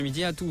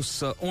Midi à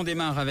tous. On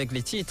démarre avec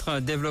les titres.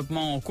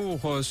 Développement en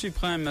cours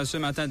suprême ce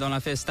matin dans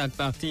l'affaire Stack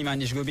Party.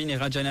 Manish Gobin et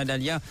Rajana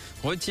Dalia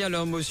retirent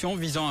leur motion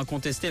visant à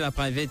contester la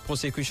private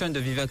prosecution de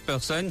Vivek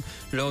Person.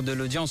 Lors de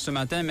l'audience ce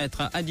matin,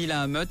 maître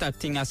Adila Ahmed,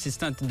 Acting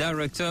Assistant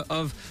Director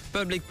of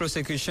Public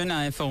Prosecution, a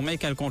informé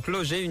qu'elle compte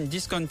loger une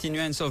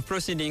discontinuance of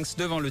proceedings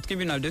devant le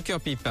tribunal de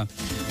Kirpip.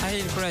 À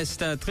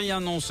Hillcrest,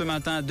 Trianon ce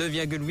matin,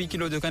 2,8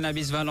 kg de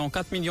cannabis valant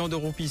 4 millions de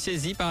roupies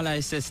saisis par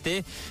la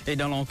SST. Et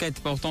dans l'enquête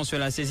portant sur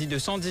la saisie de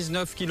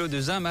 119 kilos de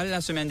Zamal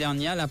la semaine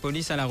dernière, la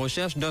police à la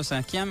recherche d'un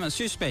 5e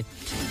suspect.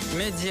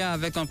 Média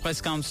avec un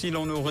press council,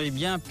 on aurait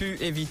bien pu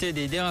éviter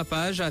des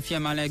dérapages,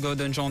 affirme Alain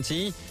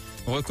Gordon-Gentil.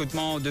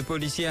 Recrutement de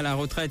policiers à la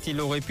retraite,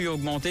 il aurait pu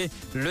augmenter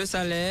le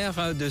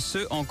salaire de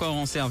ceux encore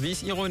en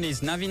service,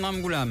 ironise Navin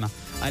Ramgoulam.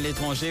 À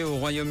l'étranger, au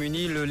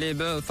Royaume-Uni, le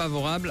Labour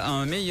favorable à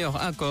un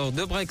meilleur accord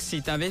de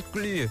Brexit avec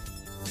l'UE.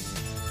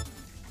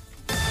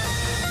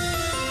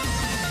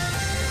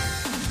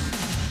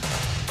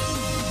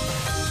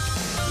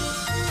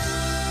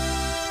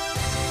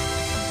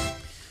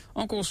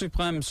 En Cour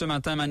suprême, ce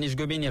matin, Manish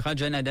Gobin et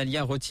Rajana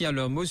Dalia retirent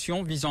leur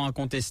motion visant à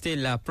contester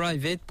la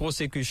private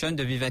prosecution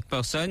de Vivek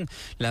Person.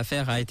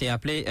 L'affaire a été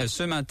appelée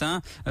ce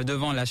matin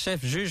devant la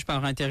chef juge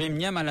par intérim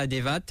Nyamala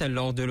Devat.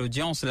 Lors de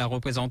l'audience, la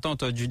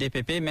représentante du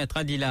DPP, maître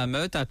Adila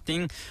Ahmed,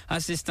 Acting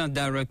Assistant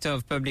Director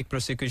of Public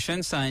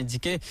Prosecutions, a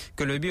indiqué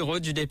que le bureau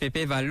du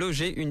DPP va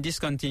loger une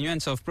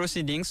discontinuance of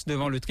proceedings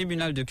devant le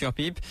tribunal de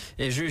Kirpip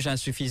et juge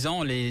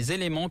insuffisant les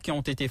éléments qui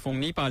ont été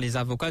fournis par les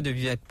avocats de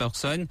Vivek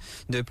Person.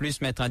 De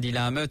plus, maître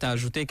Adila Ahmed a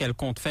ajouté qu'elle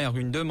compte faire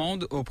une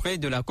demande auprès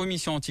de la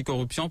commission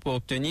anticorruption pour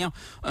obtenir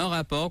un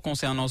rapport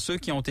concernant ceux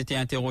qui ont été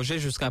interrogés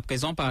jusqu'à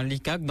présent par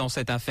l'ICAC dans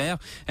cette affaire.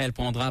 Elle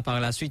prendra par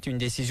la suite une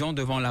décision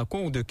devant la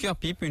cour de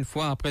Kirpip une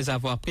fois après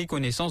avoir pris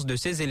connaissance de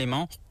ces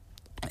éléments.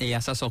 Et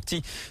à sa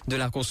sortie de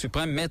la Cour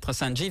suprême, maître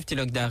Sanjeev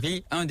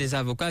Tilakdari, un des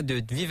avocats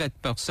de Vivek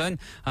Person,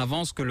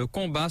 avance que le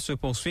combat se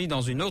poursuit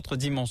dans une autre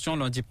dimension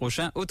lundi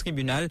prochain au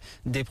tribunal.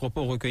 Des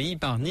propos recueillis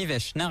par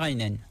Nivesh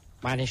Narainen.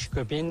 Manish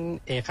Gobin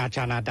et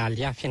Rajana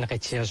Dalia fin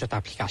retirent cette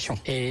application.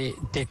 Et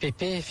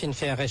DPP fin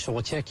faire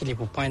ressortir qu'il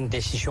vous prend une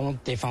décision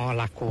devant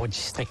la cour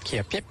district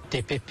Kirpip.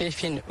 DPP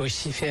fin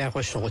aussi faire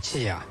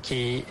ressortir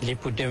qu'il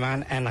vous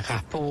demande un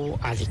rapport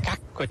à l'ICAC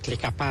quand il est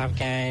capable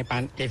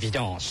d'une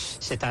évidence.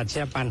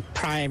 C'est-à-dire une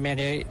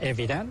primary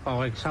evidence,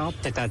 par exemple,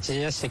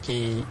 c'est-à-dire ce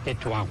qui est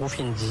droit ou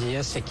fin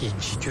dire, ce qui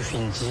est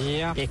fin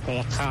dire, et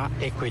contrat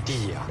et que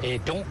dire. Et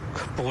donc,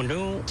 pour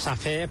nous, ça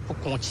fait pour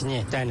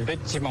continuer dans une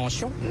autre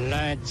dimension.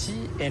 Lundi,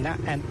 il y a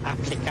une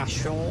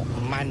application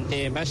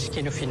Mandemus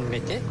qui nous fait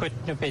mettre. Quand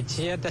nous peut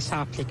dire de cette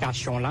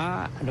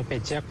application-là, nous peut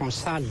dire comme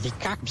ça,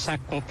 l'ICAC, ça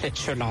complète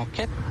sur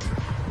l'enquête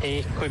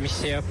et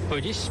commissaire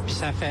police, puis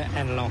ça fait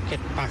une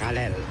enquête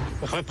parallèle.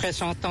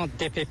 Représentant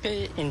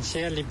DPP, il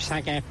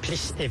y a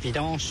plus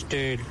d'évidence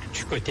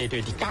du côté de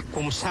l'ICAC.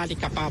 Comme ça, il est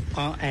capable de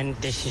prendre une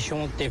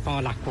décision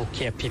devant la cour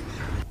qui est PIP.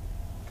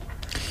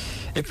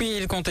 Et puis,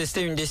 il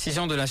contestait une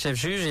décision de la chef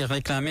juge et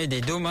réclamait des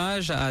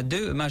dommages à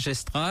 2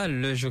 magistrats.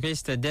 Le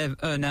juriste Dev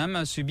Eunam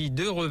a subi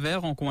 2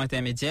 revers en cour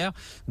intermédiaire.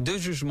 2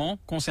 jugements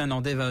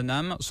concernant Dev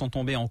Eunam sont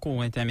tombés en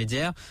cour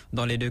intermédiaire.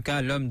 Dans les 2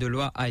 cas, l'homme de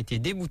loi a été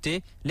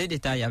débouté. Les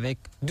détails avec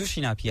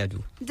Dushina Piadou.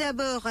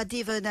 D'abord,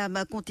 Dev Eunam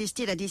a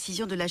contesté la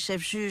décision de la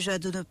chef juge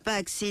de ne pas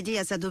accéder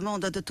à sa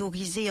demande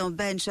d'autoriser un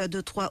bench de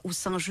 3 ou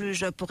 5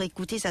 juges pour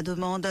écouter sa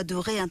demande de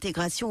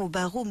réintégration au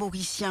barreau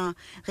mauricien.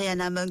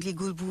 Rihanna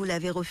Mungli-Goulboul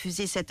avait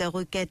refusé cette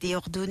requête et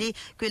ordonné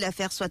que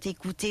l'affaire soit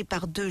écoutée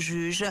par 2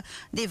 juges.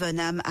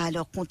 Devenham a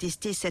alors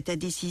contesté cette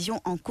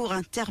décision en cour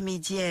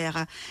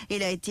intermédiaire.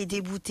 Elle a été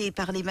déboutée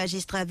par les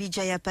magistrats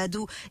Vijaya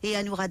Padu et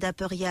Anuradha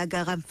Purya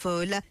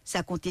Garamphol.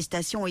 Sa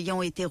contestation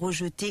ayant été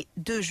rejetée,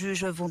 2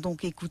 juges vont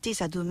donc écouter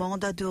sa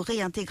demande de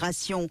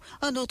réintégration.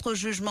 Un autre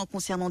jugement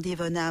concernant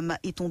Devenham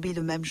est tombé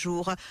le même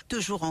jour,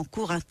 toujours en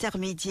cour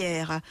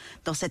intermédiaire.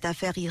 Dans cette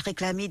affaire, il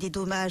réclamait des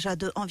dommages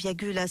de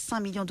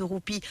 1,5 million de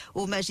roupies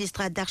aux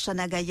magistrats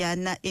Darshana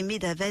Gayan et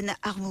Medaven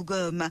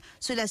Armugom.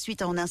 Cela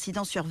suite à un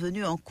incident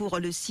survenu en cour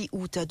le 6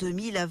 août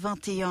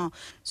 2021.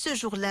 Ce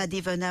jour-là,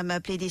 Devenham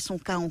a plaidé son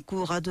cas en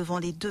cour devant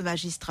les 2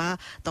 magistrats.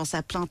 Dans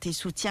sa plainte, il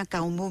soutient qu'à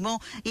un moment,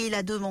 il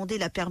a demandé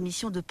la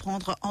permission de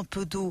prendre un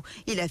peu d'eau.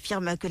 Il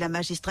affirme que la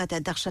magistrate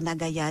Darshana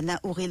Gayan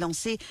aurait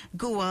lancé «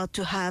 Go out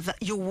to have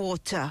your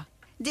water ».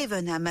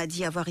 Devenham a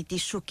dit avoir été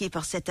choqué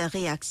par cette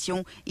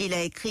réaction. Il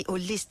a écrit au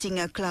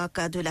listing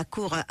clerk de la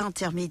cour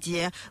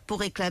intermédiaire pour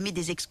réclamer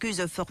des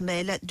excuses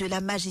formelles de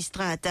la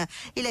magistrate.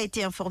 Il a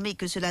été informé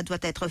que cela doit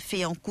être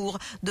fait en cours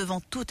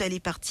devant toutes les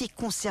parties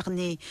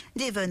concernées.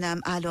 Devenham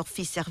a alors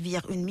fait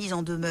servir une mise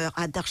en demeure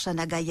à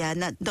Darshana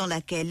Gayan dans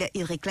laquelle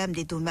il réclame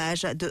des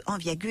dommages de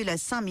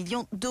 1,5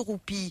 million de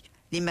roupies.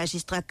 Les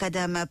magistrats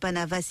Kadam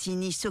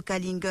Panavasini,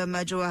 Sokalingam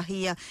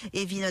Johari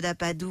et Vinoda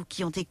Padu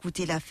qui ont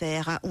écouté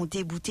l'affaire ont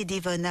débouté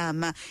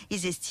Devenham.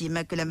 Ils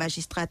estiment que la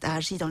magistrate a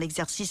agi dans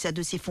l'exercice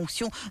de ses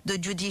fonctions de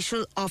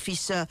judicial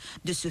officer.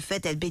 De ce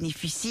fait, elle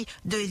bénéficie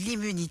de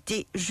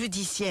l'immunité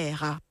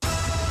judiciaire.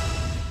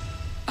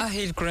 À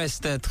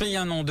Hillcrest,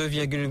 Trianon,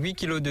 2,8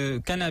 kg de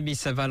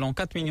cannabis valant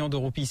 4 millions de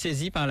roupies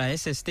saisis par la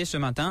SST ce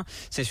matin.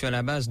 C'est sur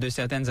la base de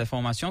certaines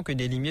informations que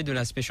des limiers de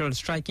la Special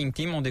Striking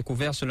Team ont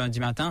découvert ce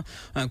lundi matin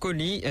un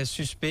colis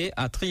suspect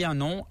à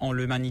Trianon. En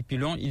le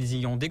manipulant, ils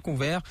y ont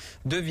découvert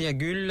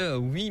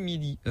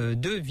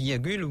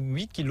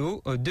 2,8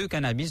 kg de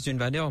cannabis d'une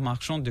valeur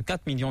marchande de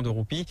 4 millions de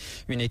roupies.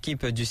 Une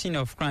équipe du Scene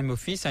of Crime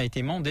Office a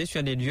été mandée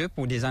sur les lieux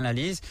pour des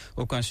analyses.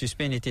 Aucun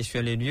suspect n'était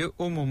sur les lieux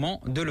au moment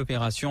de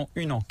l'opération.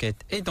 Une enquête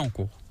est en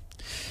cours.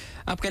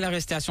 Après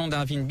l'arrestation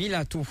d'Arvin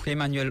Bilatou,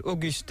 Emmanuel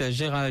Auguste,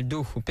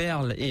 Géraldo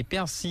Perle et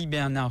Percy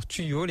Bernard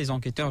Tuyau, les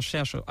enquêteurs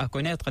cherchent à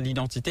connaître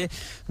l'identité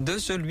de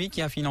celui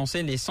qui a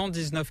financé les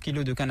 119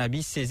 kilos de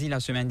cannabis saisis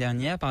la semaine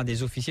dernière par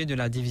des officiers de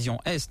la division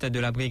Est de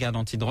la brigade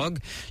antidrogue.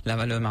 La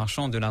valeur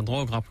marchande de la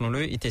drogue,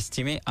 rappelons-le, est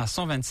estimée à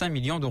 125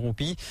 millions de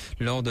roupies.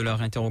 Lors de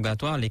leur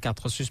interrogatoire, les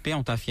 4 suspects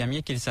ont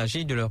affirmé qu'il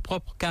s'agit de leur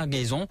propre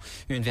cargaison,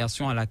 une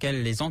version à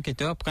laquelle les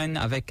enquêteurs prennent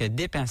avec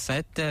des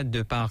pincettes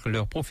de par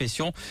leur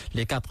profession.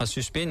 Les 4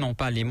 suspects n'ont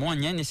pas les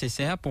moyens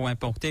nécessaires pour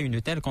importer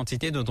une telle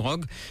quantité de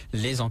drogue.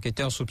 Les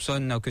enquêteurs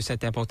soupçonnent que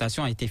cette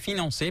importation a été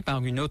financée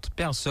par une autre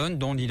personne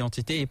dont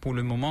l'identité est pour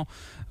le moment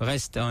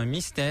reste un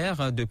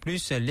mystère. De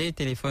plus, les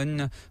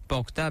téléphones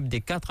portables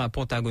des 4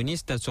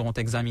 protagonistes seront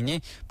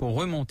examinés pour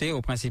remonter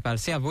au principal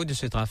cerveau de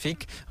ce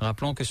trafic.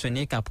 Rappelons que ce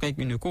n'est qu'après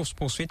une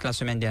course-poursuite la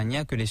semaine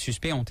dernière que les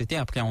suspects ont été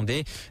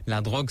appréhendés.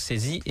 La drogue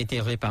saisie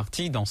était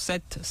répartie dans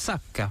 7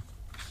 sacs.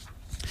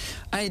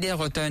 Aider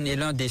Rotten est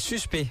l'un des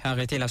suspects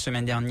arrêtés la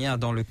semaine dernière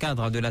dans le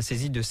cadre de la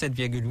saisie de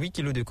 7,8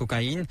 kg de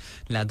cocaïne.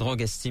 La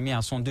drogue estimée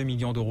à 102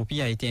 millions de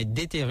roupies a été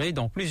déterrée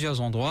dans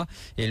plusieurs endroits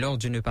et lors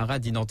d'une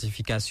parade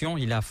d'identification,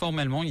 il a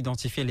formellement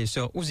identifié les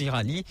sœurs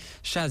Ouzirali,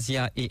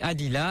 Shazia et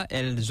Adila,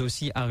 elles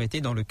aussi arrêtées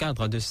dans le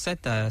cadre de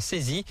cette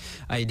saisie.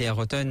 Aider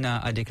Rotten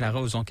a déclaré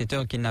aux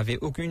enquêteurs qu'il n'avait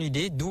aucune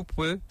idée d'où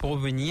peut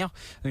provenir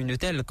une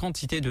telle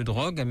quantité de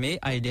drogue, mais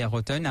Aider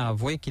Rotten a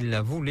avoué qu'il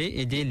voulait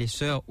aider les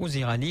sœurs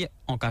Ouzirali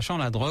en cachant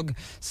la drogue.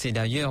 C'est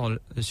d'ailleurs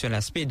sur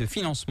l'aspect de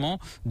financement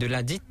de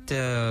la dite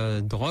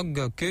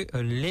drogue que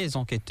les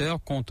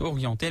enquêteurs comptent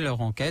orienter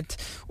leur enquête.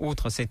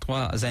 Outre ces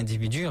 3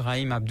 individus,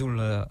 Rahim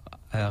Abdul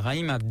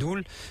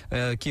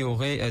qui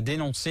aurait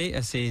dénoncé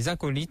ses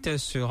acolytes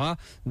sera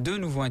de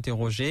nouveau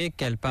interrogé.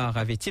 Quelle part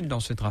avait-il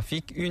dans ce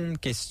trafic? Une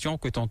question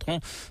que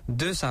tenteront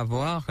de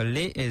savoir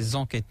les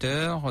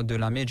enquêteurs de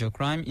la Major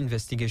Crime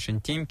Investigation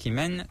Team qui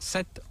mène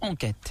cette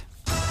enquête.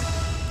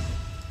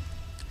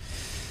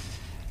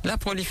 La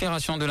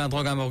prolifération de la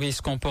drogue à Maurice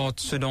comporte,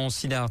 selon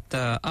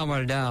Siddhartha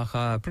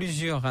Awaldar,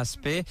 plusieurs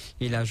aspects.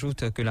 Il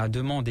ajoute que la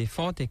demande est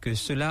forte et que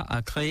cela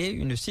a créé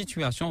une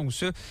situation où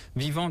ceux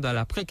vivant dans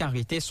la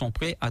précarité sont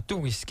prêts à tout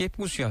risquer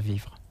pour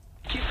survivre.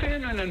 Qui fait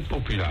une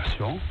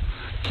population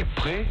qui est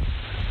prête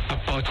à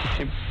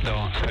participer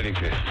dans cet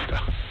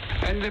exercice-là.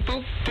 À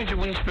l'époque, tout le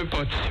monde peut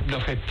participer dans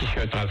ce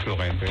t-shirt à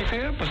Florent. Qui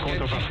fait parce qu'un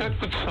t-shirt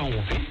coûte 100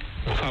 roupies.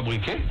 Pour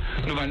fabriquer,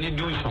 nous vendons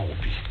 1200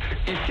 roupies.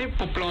 Ici,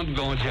 pour planter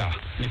ganja,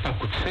 il n'y a pas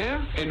coûte cher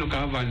et nous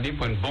pouvons vendre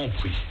pour un bon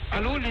prix.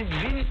 Alors, il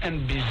devient un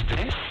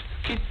business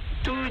qui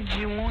tout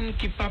le monde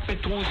qui ne peut pas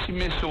trop s'y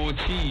mettre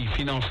sorti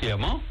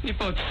financièrement, il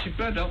participe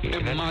là-dedans. Et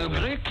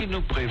malgré qu'il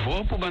nous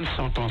prévoit pour une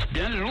sentence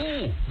bien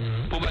longue,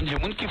 pour des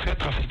gens qui fait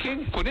trafiquer,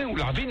 on connaît où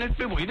la vie n'est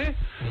pas brûlée.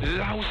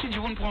 Là aussi, du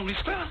monde prend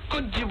risque là.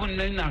 Quand du monde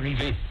n'est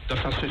arrivé dans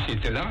cette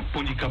société-là,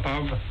 pour être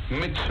capable de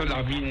mettre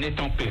la vie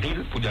net en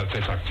péril pour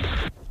faire ça.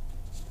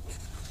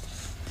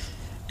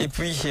 Et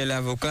puis,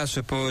 l'avocat se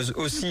pose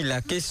aussi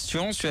la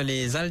question sur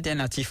les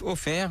alternatives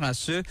offertes à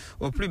ceux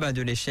au plus bas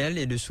de l'échelle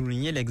et de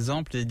souligner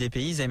l'exemple des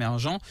pays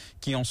émergents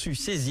qui ont su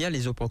saisir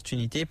les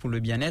opportunités pour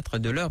le bien-être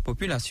de leur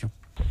population.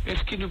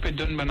 Est-ce qu'il nous peut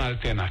donner une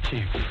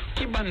alternative?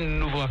 Quelle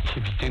nouvelle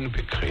activité nous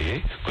peut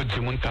créer quand tout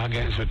le monde a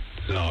gagné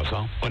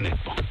l'argent,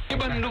 honnêtement?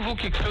 Quelle nouvelle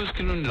quelque chose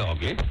qui nous l'a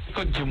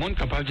quand tout le monde est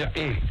capable de dire,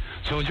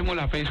 si aujourd'hui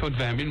on paye sur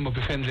 20 000, on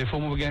peut faire des efforts,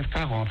 on peut gagner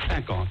 40,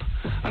 50.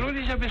 Alors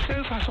déjà, c'est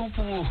une façon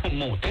pour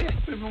monter.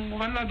 On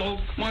va la drogue.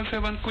 Moi, je fais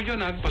une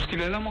couillonnade parce qu'il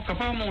est là, on est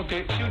capable de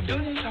monter. Si on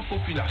donne sa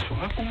population,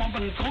 comment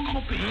un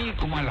grand pays,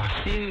 comment la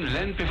Chine,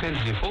 l'Inde peut faire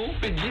des efforts,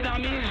 peut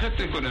dynamiser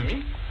cette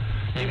économie.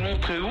 Et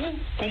montrer où,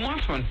 comment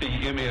c'est un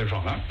pays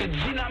émergent là, et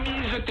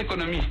dynamiser cette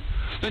économie.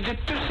 C'est-à-dire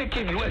tout ce qui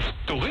est l'Ouest,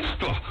 touriste,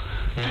 toi,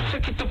 tout ce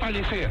qui ne peut pas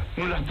les faire,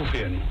 nous l'avons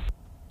fait nous.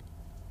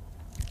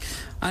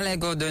 Alain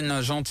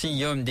Gordon,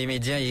 gentilhomme des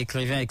médias et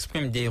écrivain,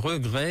 exprime des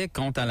regrets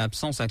quant à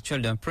l'absence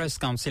actuelle d'un press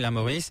council à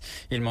Maurice.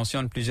 Il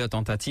mentionne plusieurs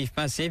tentatives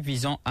passées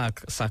visant à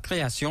sa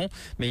création,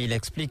 mais il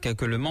explique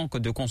que le manque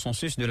de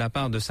consensus de la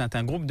part de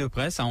certains groupes de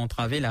presse a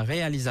entravé la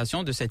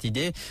réalisation de cette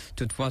idée.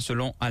 Toutefois,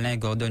 selon Alain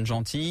Gordon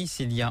Gentil,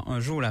 s'il y a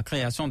un jour la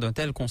création d'un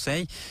tel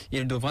conseil,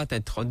 il devra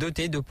être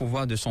doté de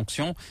pouvoirs de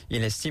sanction.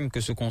 Il estime que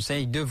ce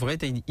conseil devrait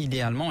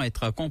idéalement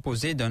être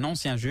composé d'un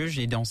ancien juge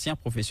et d'anciens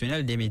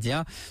professionnels des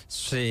médias.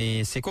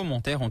 Ces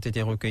commentaires ont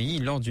été recueillis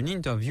lors d'une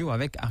interview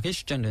avec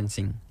Harish Chandan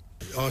Singh.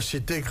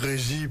 architecte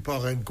régi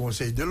par un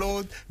conseil de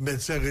l'autre,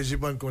 médecin régi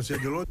par un conseil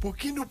de l'autre. Pour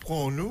qui nous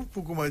prend, nous,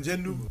 pour comment dire,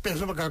 nous,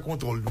 personne n'a qu'à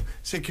contrôler nous.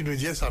 C'est qui nous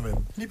dit ça même.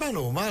 Ce n'est pas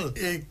normal.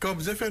 Et comme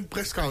vous avez fait une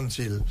press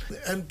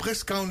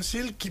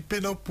council qui peut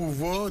le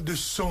pouvoir de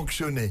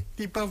sanctionner.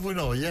 Il n'est pas venu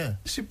rien.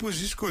 Si pour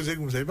juste causer que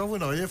vous n'avez pas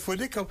venu rien, il faut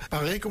dire que,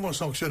 pareil, comme on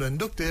sanctionne un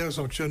docteur,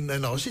 sanctionne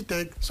un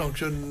architecte,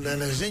 sanctionne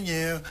un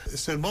ingénieur.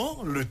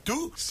 Seulement, le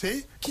tout,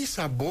 c'est qui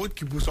s'abote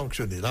qui vous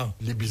sanctionner là.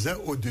 Les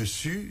bizarres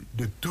au-dessus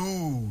de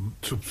tout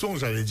soupçon,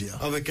 j'allais dire.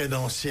 Avec un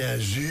ancien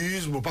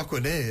juge, bon, pas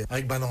connaît,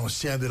 avec un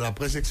ancien de la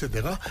presse, etc.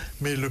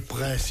 Mais le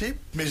principe,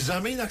 mais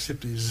jamais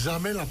inaccepté.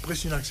 Jamais la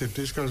presse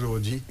inacceptée jusqu'à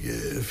aujourd'hui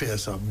faire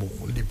ça. Bon,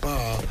 il n'est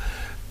pas.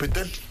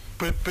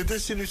 Peut-être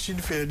si nous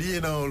faisons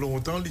dire dans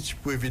longtemps, tu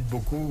peux éviter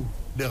beaucoup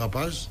de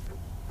dérapages.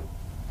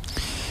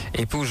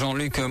 Et pour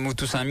Jean-Luc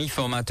Moutoussami,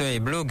 formateur et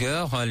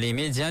blogueur, les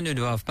médias ne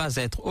doivent pas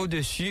être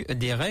au-dessus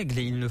des règles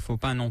et il ne faut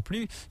pas non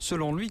plus,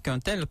 selon lui, qu'un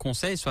tel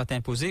conseil soit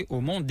imposé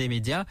au monde des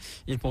médias.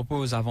 Il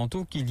propose avant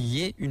tout qu'il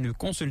y ait une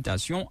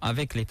consultation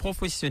avec les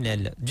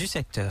professionnels du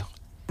secteur.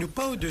 Nous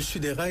pas au-dessus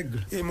des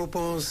règles. Et je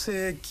pense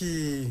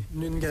que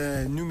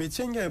nous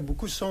métiers ont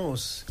beaucoup de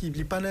sens, qui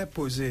ne pas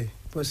imposé.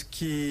 Parce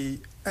qu'à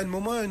un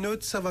moment ou à un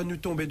autre, ça va nous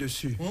tomber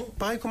dessus.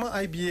 Pareil comme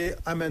IBA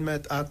Amendment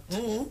Act.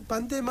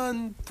 Pas de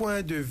demande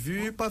point de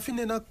vue, pas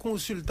fini dans la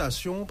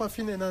consultation, pas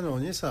fini dans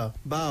rien ça.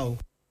 Bao.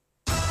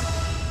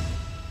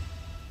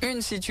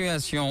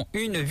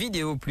 Une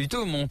vidéo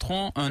plutôt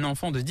montrant un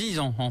enfant de 10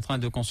 ans en train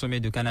de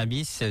consommer du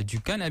cannabis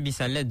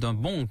à l'aide d'un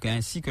bong,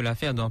 ainsi que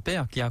l'affaire d'un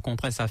père qui a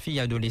contraint sa fille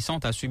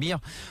adolescente à subir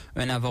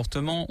un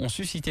avortement ont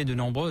suscité de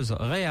nombreuses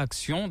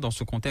réactions. Dans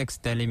ce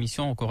contexte,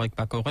 l'émission Correct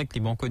pas correct, les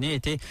Banconnais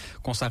était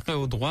consacrée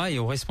aux droits et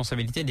aux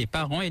responsabilités des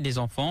parents et des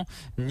enfants.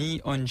 Ni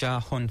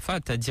Onja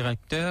Honfat,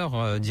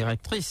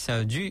 directrice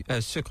du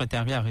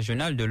secrétariat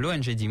régional de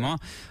l'ONG Dimois,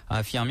 a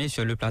affirmé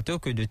sur le plateau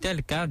que de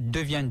tels cas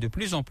deviennent de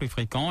plus en plus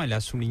fréquents. Elle a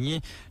souligné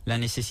la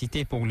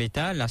nécessité pour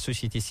l'État, la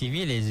société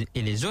civile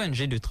et les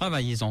ONG de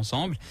travailler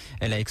ensemble.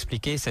 Elle a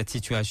expliqué cette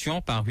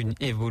situation par une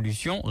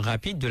évolution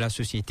rapide de la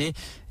société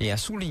et a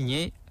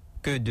souligné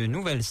que de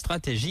nouvelles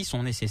stratégies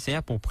sont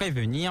nécessaires pour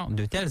prévenir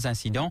de tels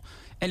incidents.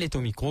 Elle est au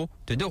micro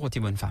de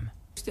Dorothée Bonnefemme.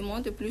 Justement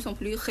de plus en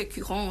plus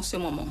récurrent en ce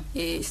moment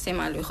et c'est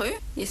malheureux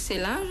et c'est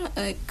là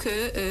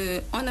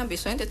que on a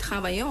besoin de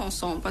travailler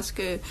ensemble parce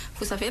que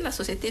vous savez la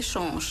société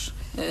change,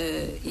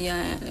 il y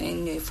a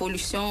une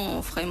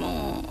évolution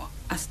vraiment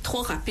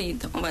trop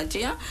rapide on va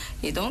dire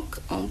et donc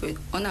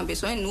on a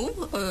besoin nous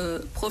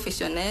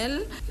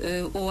professionnels,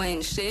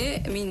 ONG,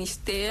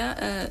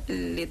 ministère,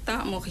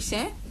 l'État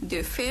mauricien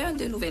de faire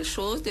de nouvelles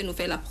choses, de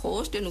nouvelles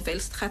approches, de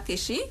nouvelles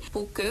stratégies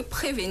pour que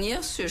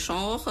prévenir ce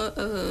genre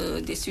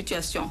de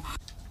situations.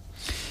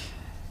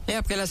 Et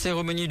après la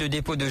cérémonie de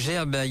dépôt de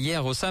gerbe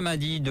hier au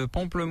Samadi de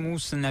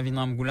Pamplemousse, Navin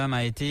Ramgoulam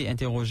a été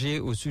interrogé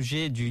au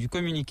sujet du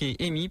communiqué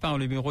émis par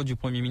le bureau du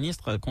Premier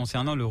ministre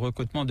concernant le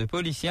recrutement de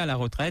policiers à la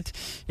retraite.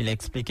 Il a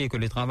expliqué que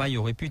le travail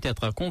aurait pu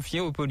être confié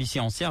aux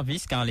policiers en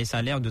service car les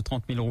salaires de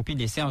 30 000 roupies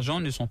des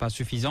sergents ne sont pas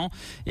suffisants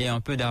et un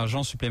peu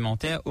d'argent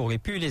supplémentaire aurait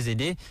pu les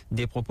aider.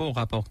 Des propos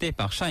rapportés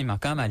par Shaima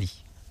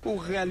Kamali.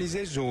 Pour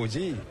réaliser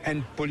aujourd'hui, un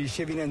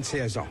policier vient de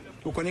 16 ans.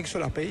 Vous connaissez que sur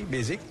la paye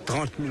basique,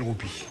 30 000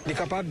 roupies. Il est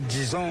capable,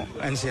 disons,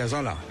 un 16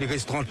 ans là, il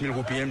reste 30 000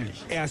 roupies.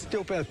 Et à ce temps,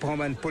 on peut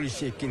prendre un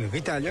policier qui est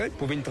rétalien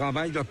pour venir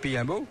travailler dans le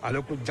PMO,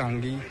 alors que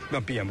Djangui dans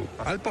le PMO.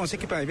 Elle pense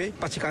qu'il peut arriver,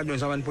 particulièrement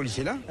dans un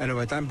policier là, elle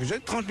va être plus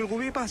de 30 000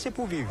 roupies passées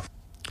pour vivre.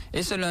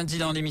 Et ce lundi,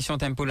 dans l'émission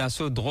Tempo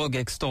Lasso, drogue,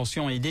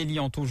 extorsion et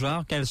délits en tout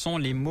genre, quels sont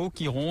les mots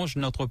qui rongent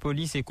notre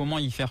police et comment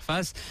y faire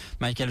face?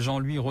 Michael Jean,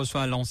 lui,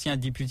 reçoit l'ancien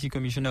Deputy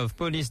Commissioner of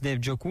Police Dave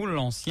Jokoul,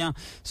 l'ancien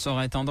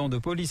surintendant de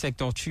police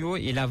Hector Thuot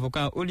et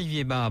l'avocat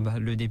Olivier Barbe.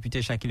 Le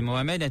député Shakil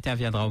Mohamed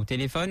interviendra au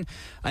téléphone.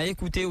 À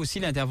écouter aussi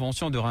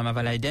l'intervention de Rama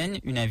Valaiden.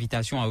 Une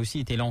invitation a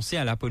aussi été lancée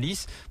à la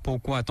police.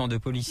 Pourquoi tant de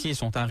policiers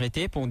sont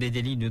arrêtés pour des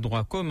délits de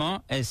droit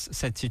commun? Est-ce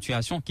cette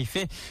situation qui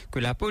fait que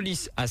la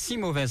police a si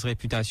mauvaise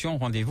réputation?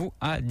 Rendez-vous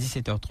à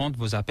 17h30,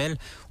 vos appels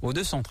au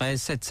 213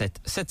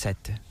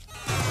 7777.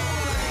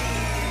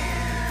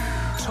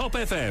 Top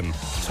FM,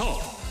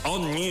 top on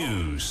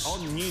news.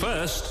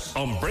 First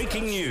on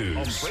breaking news.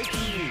 Top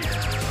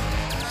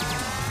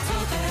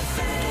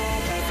FM,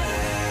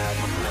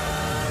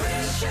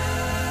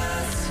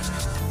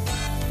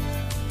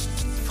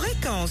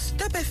 fréquence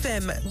Top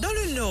FM dans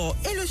le nord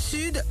et le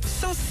sud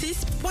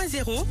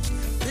 106.0,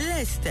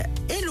 l'est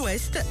et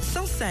l'ouest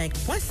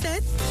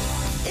 105.7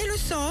 et le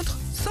centre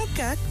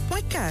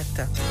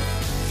 104.4.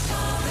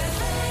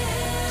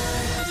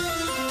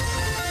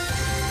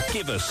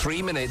 Give us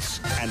 3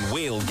 minutes and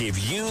we'll give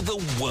you the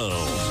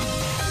world.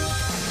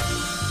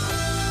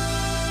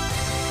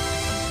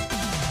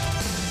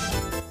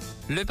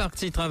 Le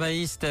Parti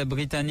travailliste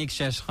britannique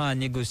cherchera à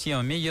négocier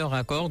un meilleur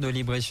accord de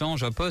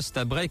libre-échange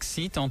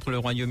post-Brexit entre le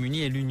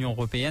Royaume-Uni et l'Union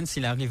européenne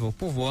s'il arrive au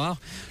pouvoir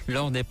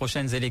lors des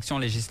prochaines élections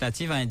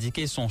législatives, a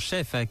indiqué son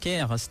chef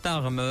Keir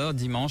Starmer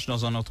dimanche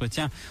dans un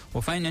entretien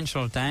au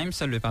Financial Times.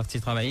 Le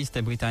Parti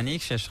travailliste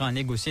britannique cherchera à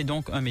négocier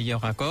donc un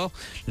meilleur accord.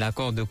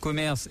 L'accord de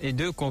commerce et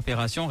de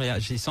coopération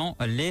régissant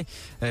les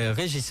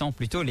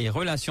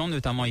relations,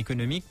 notamment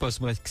économiques,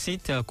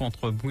 post-Brexit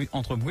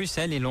entre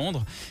Bruxelles et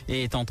Londres,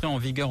 est entré en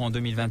vigueur en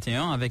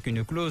 2021 avec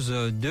une clause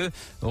de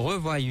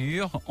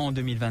revoyure en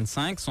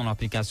 2025. Son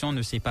application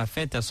ne s'est pas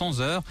faite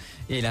sans heurts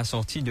et la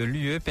sortie de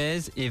l'UE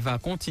pèse et va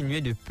continuer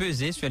de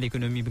peser sur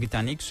l'économie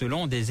britannique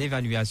selon des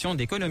évaluations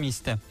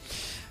d'économistes.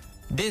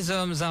 Des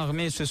hommes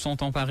armés se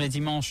sont emparés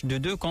dimanche de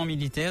 2 camps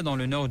militaires dans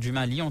le nord du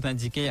Mali, ont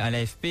indiqué à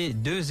l'AFP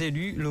 2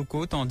 élus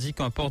locaux, tandis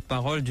qu'un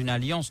porte-parole d'une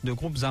alliance de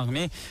groupes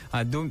armés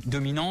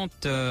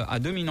dominante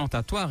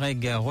à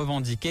Touareg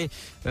revendiquait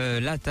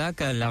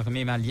l'attaque.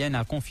 L'armée malienne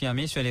a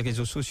confirmé sur les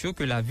réseaux sociaux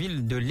que la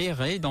ville de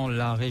Léré, dans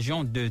la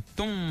région de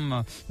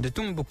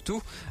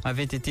Tombouctou,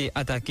 avait été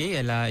attaquée.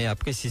 Elle a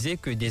précisé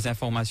que des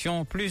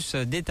informations plus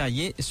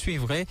détaillées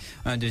suivraient.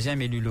 Un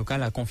deuxième élu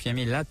local a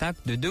confirmé l'attaque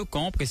de 2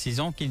 camps,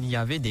 précisant qu'il y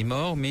avait des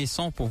morts, mais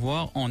sans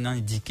pouvoir en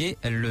indiquer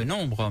le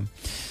nombre.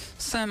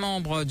 5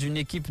 membres d'une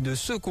équipe de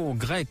secours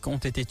grecque ont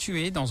été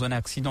tués dans un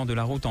accident de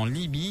la route en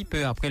Libye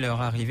peu après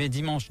leur arrivée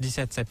dimanche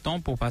 17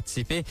 septembre pour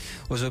participer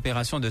aux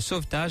opérations de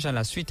sauvetage à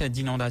la suite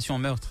d'inondations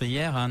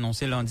meurtrières, a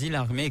annoncé lundi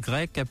l'armée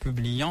grecque,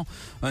 publiant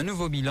un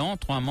nouveau bilan.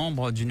 3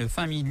 membres d'une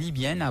famille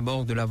libyenne à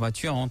bord de la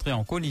voiture entrée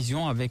en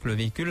collision avec le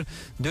véhicule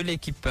de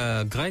l'équipe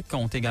grecque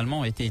ont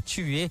également été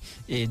tués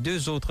et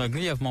 2 autres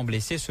grièvement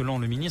blessés selon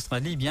le ministre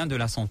libyen de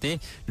la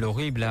Santé.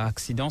 L'horrible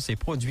accident s'est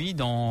produit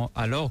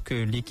alors que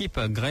l'équipe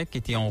grecque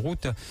était en route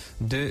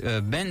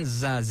de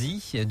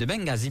Benghazi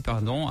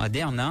à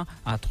Derna,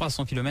 à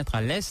 300 km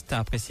à l'est,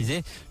 a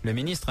précisé le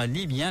ministre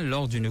libyen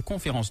lors d'une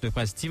conférence de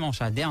presse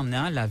dimanche à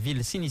Derna, la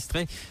ville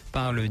sinistrée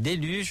par le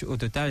déluge. Au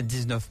total,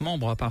 19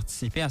 membres ont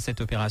participé à cette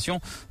opération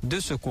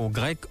de secours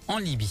grec en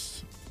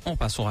Libye. On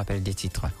passe au rappel des titres.